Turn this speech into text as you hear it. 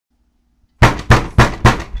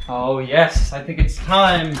Oh yes, I think it's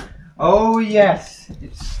time. Oh yes,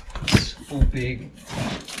 it's so big.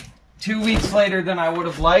 2 weeks later than I would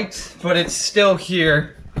have liked, but it's still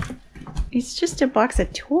here. It's just a box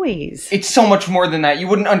of toys. It's so much more than that. You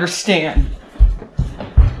wouldn't understand.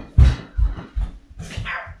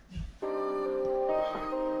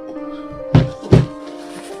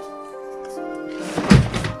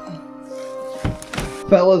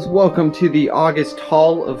 Fellas, welcome to the August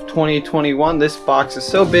haul of 2021. This box is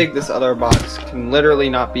so big, this other box can literally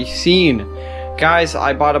not be seen. Guys,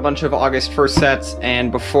 I bought a bunch of August 1st sets,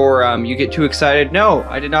 and before you get too excited, no,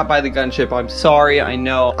 I did not buy the gunship. I'm sorry, I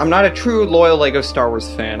know. I'm not a true loyal LEGO Star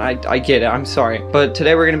Wars fan. I get it, I'm sorry. But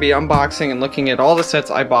today we're going to be unboxing and looking at all the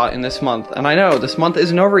sets I bought in this month. And I know, this month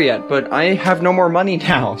isn't over yet, but I have no more money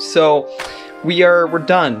now, so we're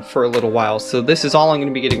done for a little while. So this is all I'm going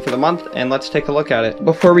to be getting for the month, and let's take a look at it.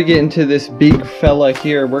 Before we get into this big fella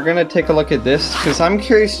here, we're going to take a look at this, because I'm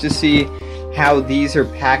curious to see how these are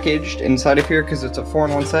packaged inside of here, because it's a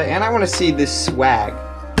 4-in-1 set, and I want to see this swag.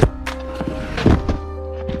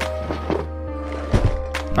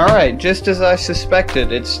 Alright, just as I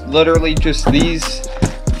suspected, it's literally just these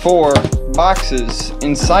 4 boxes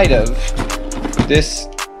inside of this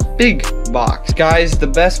big box. Guys, the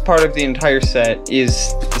best part of the entire set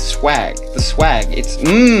is the swag. The swag. It's,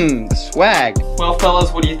 the swag. Well,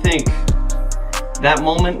 fellas, what do you think? That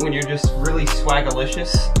moment when you're just really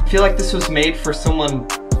swagalicious? I feel like this was made for someone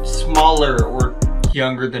smaller or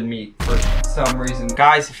younger than me for some reason.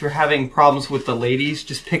 Guys, if you're having problems with the ladies,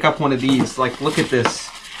 just pick up one of these. Like, look at this.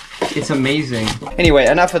 It's amazing. Anyway,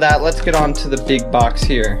 enough of that. Let's get on to the big box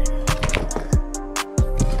here.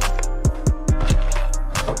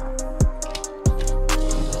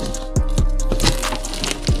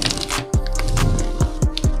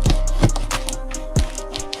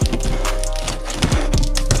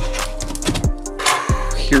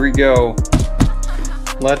 Here we go.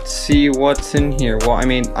 Let's see what's in here. Well, I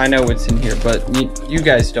mean, I know what's in here, but you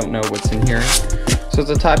guys don't know what's in here. So at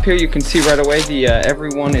the top here, you can see right away the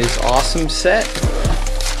Everyone is Awesome set.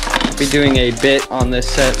 I'll be doing a bit on this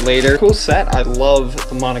set later. Cool set. I love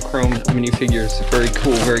the monochrome minifigures. Very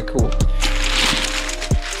cool, very cool.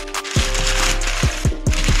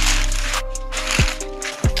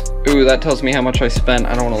 Ooh, that tells me how much I spent.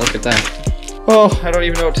 I don't want to look at that. Oh, I don't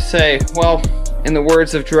even know what to say. Well, in the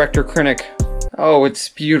words of director Krennic, oh, it's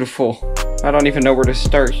beautiful. I don't even know where to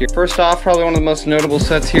start here. First off, probably one of the most notable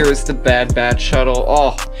sets here is the Bad Batch shuttle.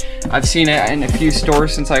 Oh, I've seen it in a few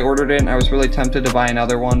stores since I ordered it, and I was really tempted to buy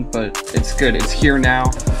another one, but it's good. It's here now.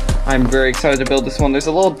 I'm very excited to build this one. There's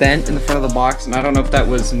a little dent in the front of the box, and I don't know if that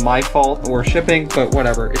was my fault or shipping, but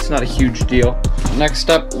whatever. It's not a huge deal. Next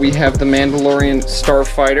up, we have the Mandalorian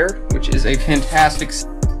Starfighter, which is a fantastic set.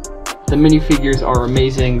 The minifigures are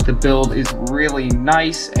amazing, the build is really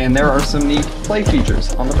nice, and there are some neat play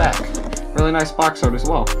features on the back. Really nice box art as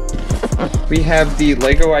well. We have the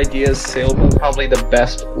LEGO Ideas Sailboat, probably the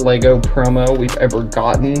best LEGO promo we've ever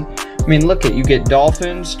gotten. I mean, look at, you get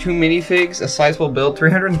dolphins, 2 minifigs, a sizable build,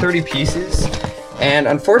 330 pieces. And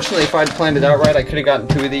unfortunately, if I'd planned it out right, I could have gotten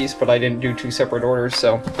 2 of these, but I didn't do 2 separate orders,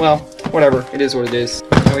 so, well, whatever, it is what it is.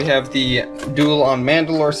 Now we have the Duel on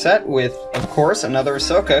Mandalore set with, of course, another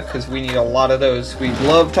Ahsoka, because we need a lot of those. We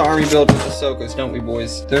love to army build with Ahsokas, don't we,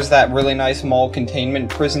 boys? There's that really nice mall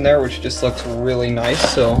containment prison there, which just looks really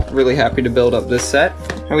nice, so really happy to build up this set.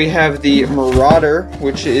 And we have the Marauder,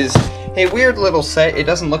 which is a weird little set. It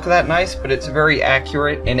doesn't look that nice, but it's very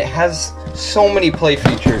accurate, and it has so many play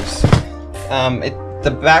features. The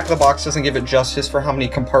back of the box doesn't give it justice for how many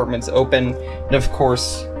compartments open, and of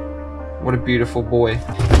course, what a beautiful boy.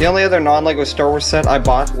 The only other non-LEGO Star Wars set I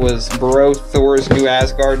bought was Bro Thor's New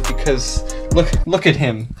Asgard, because look at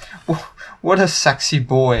him. What a sexy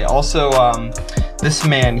boy. Also, this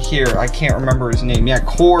man here, I can't remember his name. Yeah,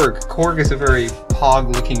 Korg. Korg is a very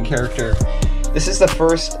pog-looking character. This is the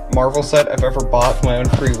first Marvel set I've ever bought of my own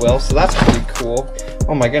free will, so that's pretty cool.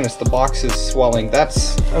 Oh my goodness, the box is swelling.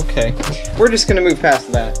 That's okay. We're just gonna move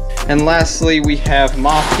past that. And lastly, we have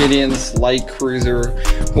Moff Gideon's light cruiser.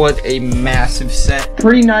 What a massive set.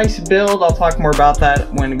 Pretty nice build. I'll talk more about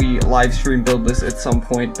that when we live stream build this at some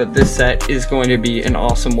point, but this set is going to be an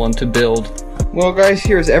awesome one to build. Well guys,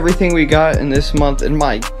 here's everything we got in this month, and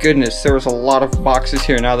my goodness, there was a lot of boxes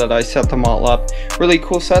here now that I set them all up. Really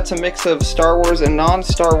cool sets, a mix of Star Wars and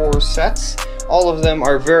non-Star Wars sets. All of them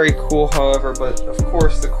are very cool, however, but of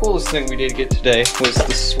course the coolest thing we did get today was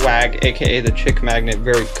the swag, aka the chick magnet.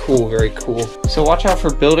 Very cool, very cool. So watch out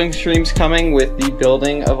for building streams coming with the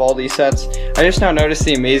building of all these sets. I just now noticed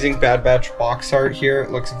the amazing Bad Batch box art here.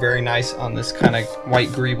 It looks very nice on this kind of white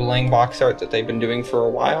greebling box art that they've been doing for a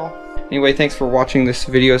while. Anyway, thanks for watching this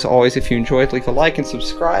video. As always, if you enjoyed, leave a like and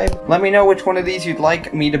subscribe. Let me know which one of these you'd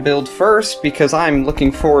like me to build first, because I'm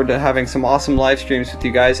looking forward to having some awesome live streams with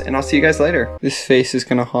you guys, and I'll see you guys later. This face is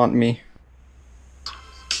gonna haunt me.